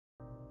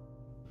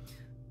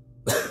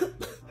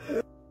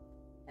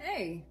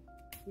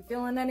You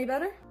feeling any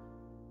better?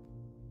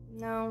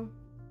 No,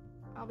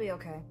 I'll be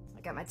okay.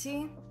 I got my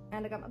tea,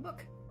 and I got my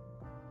book.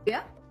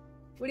 Yeah?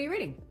 What are you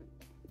reading?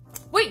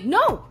 Wait,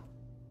 no!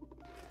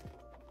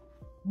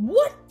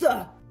 What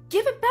the?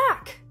 Give it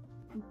back!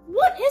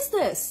 What is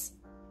this?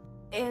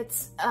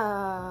 It's,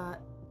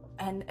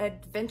 an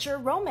adventure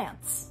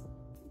romance.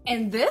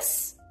 And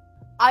this?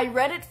 I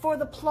read it for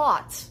the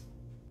plot.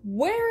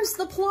 Where's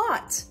the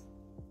plot?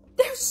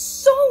 There's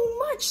so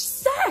much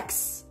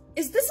sex!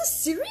 Is this a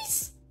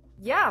series?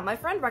 Yeah, my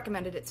friend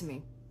recommended it to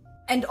me.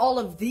 And all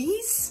of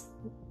these?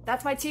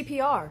 That's my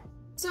TPR.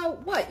 So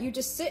what, you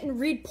just sit and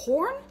read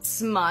porn?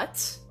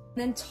 Smut.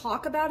 Then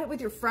talk about it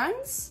with your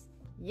friends?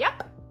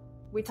 Yep.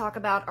 We talk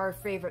about our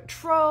favorite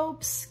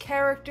tropes,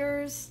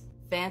 characters,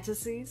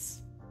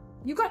 fantasies.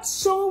 You got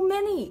so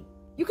many!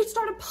 You could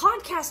start a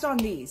podcast on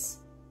these!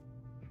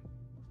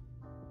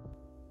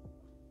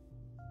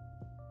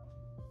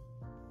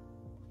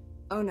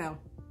 Oh no.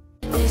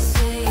 They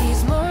say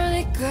he's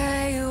morally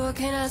gray, what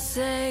can I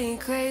say?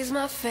 Gray's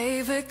my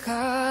favorite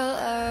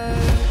color.